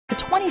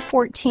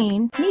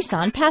2014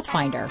 Nissan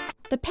Pathfinder.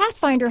 The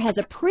Pathfinder has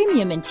a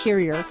premium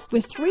interior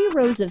with 3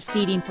 rows of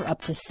seating for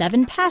up to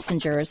 7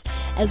 passengers,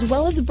 as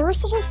well as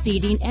versatile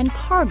seating and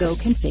cargo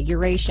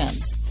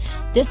configurations.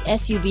 This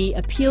SUV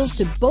appeals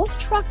to both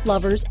truck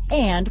lovers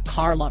and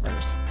car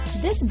lovers.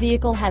 This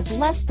vehicle has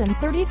less than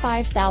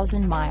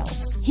 35,000 miles.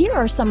 Here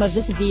are some of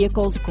this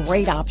vehicle's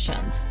great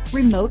options: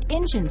 remote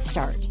engine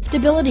start,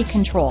 stability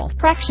control,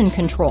 traction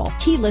control,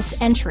 keyless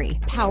entry,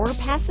 power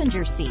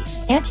passenger seat,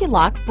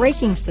 anti-lock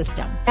braking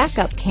system,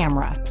 backup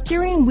camera,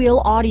 steering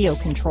wheel audio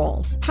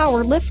controls,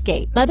 power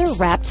liftgate,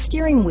 leather-wrapped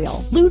steering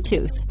wheel,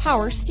 Bluetooth,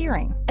 power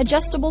steering,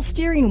 adjustable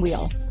steering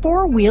wheel,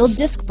 4-wheel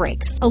disc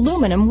brakes,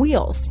 aluminum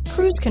wheels,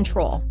 cruise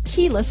control,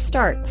 keyless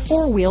start,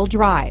 4-wheel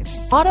drive,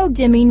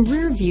 auto-dimming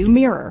rear view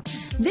mirror.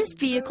 This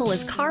vehicle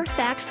is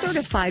Carfax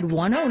certified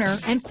one owner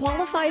and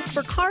qualifies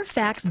for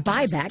Carfax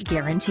buyback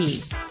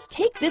guarantee.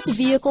 Take this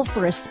vehicle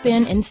for a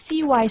spin and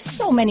see why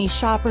so many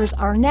shoppers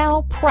are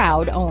now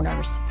proud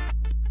owners.